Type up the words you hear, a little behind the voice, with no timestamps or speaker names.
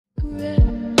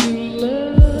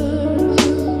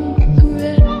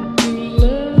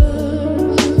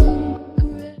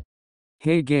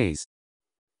Hey gays.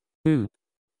 Ooh.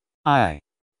 I.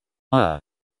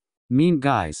 Mean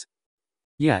guys.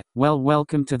 Yeah, well,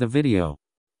 welcome to the video.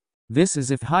 This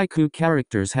is if haiku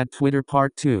characters had Twitter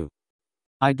part 2.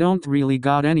 I don't really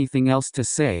got anything else to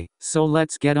say, so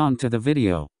let's get on to the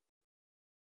video.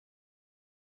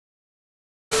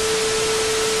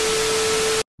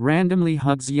 Randomly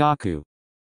hugs Yaku.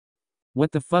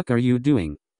 What the fuck are you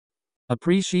doing?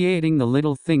 Appreciating the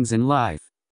little things in life.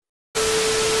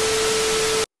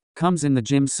 Comes in the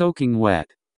gym soaking wet.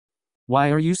 Why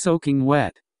are you soaking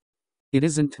wet? It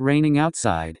isn't raining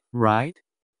outside, right?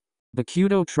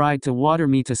 pt.2 tried to water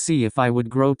me to see if I would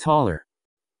grow taller.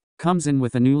 Comes in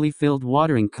with a newly filled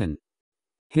watering can.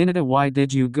 Hinata, why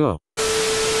did you go?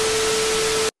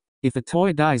 If a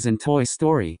toy dies in Toy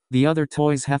Story, the other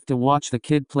toys have to watch the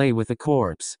kid play with a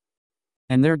corpse.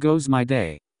 And there goes my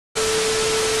day.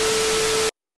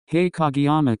 Hey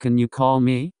Kageyama, can you call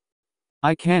me?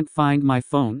 I can't find my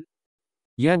phone.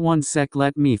 Yeah, one sec,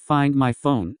 let me find my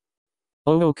phone.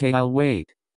 Oh okay, I'll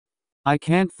wait. I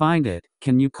can't find it,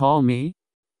 can you call me?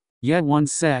 Yeah, one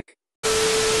sec.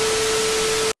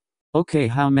 Okay,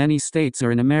 how many states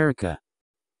are in America?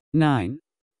 9.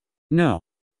 No,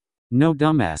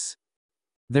 dumbass.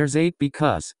 There's 8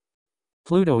 because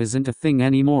Pluto isn't a thing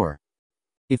anymore.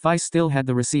 If I still had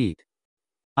the receipt,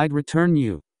 I'd return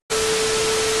you.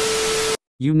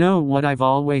 You know what I've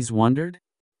always wondered?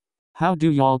 How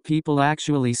do y'all people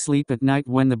actually sleep at night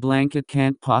when the blanket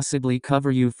can't possibly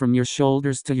cover you from your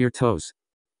shoulders to your toes?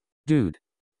 Dude.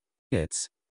 It's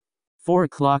 4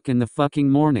 o'clock in the fucking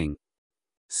morning.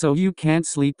 So you can't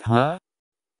sleep, huh?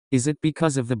 Is it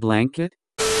because of the blanket?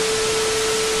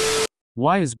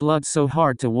 Why is blood so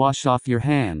hard to wash off your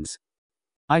hands?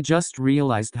 I just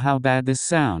realized how bad this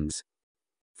sounds.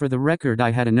 For the record,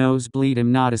 I had a nosebleed.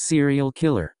 I'm not a serial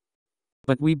killer.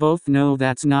 But we both know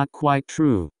that's not quite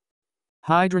true.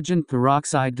 Hydrogen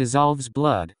peroxide dissolves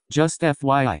blood, just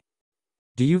FYI.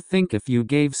 Do you think if you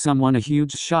gave someone a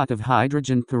huge shot of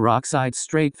hydrogen peroxide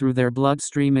straight through their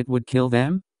bloodstream it would kill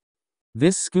them?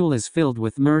 This school is filled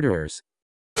with murderers.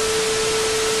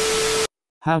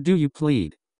 How do you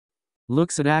plead?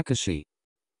 Looks at Akashi.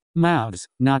 Mouths,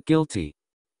 not guilty.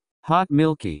 Hot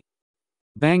milky.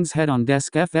 Bangs head on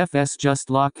desk. FFS, just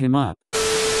lock him up.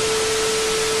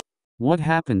 What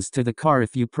happens to the car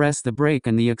if you press the brake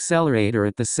and the accelerator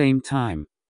at the same time?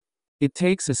 It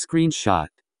takes a screenshot.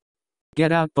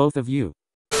 Get out, both of you.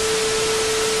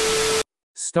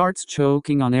 Starts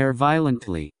choking on air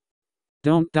violently.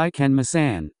 Don't die,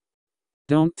 Kenma-san.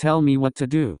 Don't tell me what to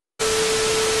do.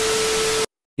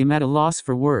 I'm at a loss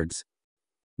for words.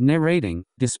 Narrating,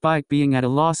 despite being at a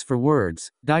loss for words,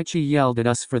 Daichi yelled at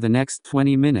us for the next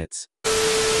 20 minutes.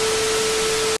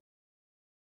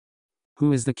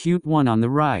 Who is the cute one on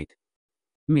the right?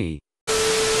 Me.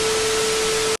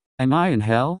 Am I in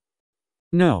hell?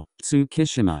 No,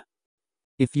 Tsukishima.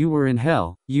 If you were in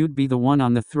hell, you'd be the one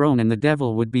on the throne and the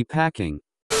devil would be packing.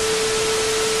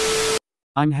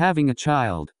 I'm having a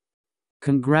child.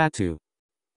 Congratu.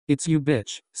 It's you,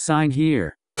 bitch. Sign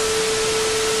here.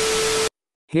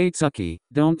 Hey Tsuki,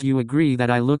 don't you agree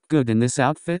that I look good in this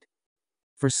outfit?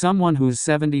 For someone who's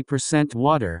 70%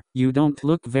 water, you don't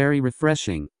look very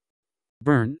refreshing.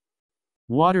 Burn?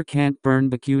 Water can't burn,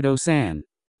 Bakudo-san.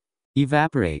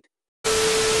 Evaporate.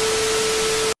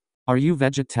 Are you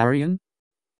vegetarian?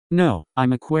 No,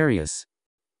 I'm Aquarius.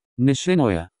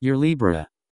 Nishinoya, you're Libra.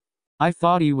 I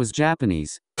thought he was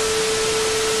Japanese.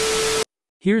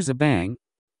 Here's a bang.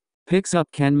 Picks up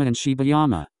Kenma and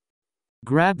Shibayama.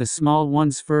 Grab the small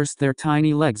ones first, their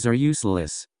tiny legs are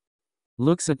useless.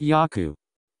 Looks at Yaku.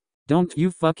 Don't you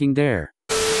fucking dare.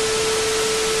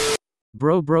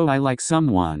 Bro, I like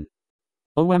someone.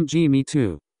 OMG, me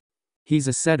too. He's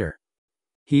a setter.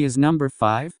 He is number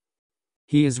 5?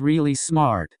 He is really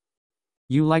smart.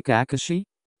 You like Akashi?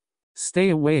 Stay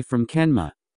away from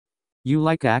Kenma. You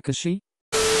like Akashi?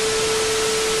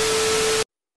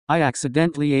 I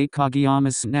accidentally ate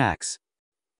Kageyama's snacks.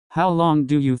 How long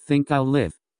do you think I'll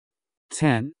live?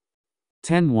 10?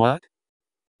 10 what?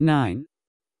 9?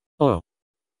 Oh.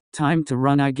 Time to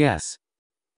run, I guess.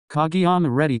 Kageyama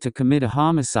ready to commit a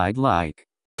homicide like.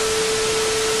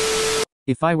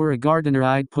 If I were a gardener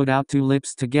I'd put out 2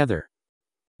 lips together.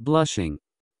 Blushing.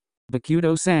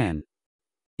 Bakudo-san.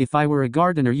 If I were a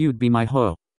gardener you'd be my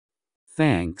hoe.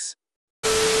 Thanks.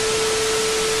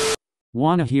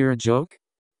 Wanna hear a joke?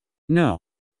 No.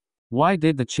 Why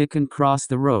did the chicken cross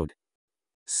the road?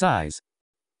 Size.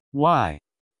 Why?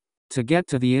 To get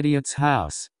to the idiot's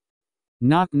house.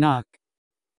 Knock knock.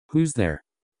 Who's there?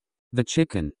 The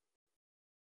chicken.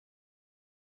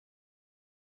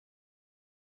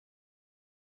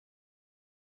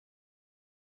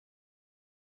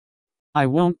 I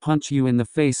won't punch you in the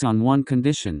face on one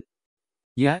condition.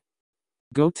 Yeah?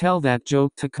 Go tell that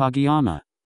joke to Kageyama.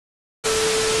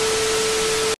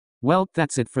 Well,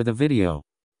 that's it for the video.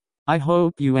 I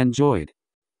hope you enjoyed.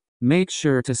 Make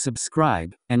sure to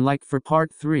subscribe and like for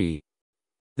part 3.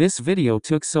 This video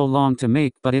took so long to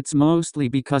make, but it's mostly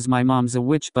because my mom's a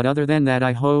witch. But other than that,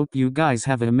 I hope you guys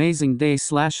have an amazing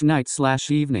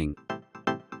day/night/evening.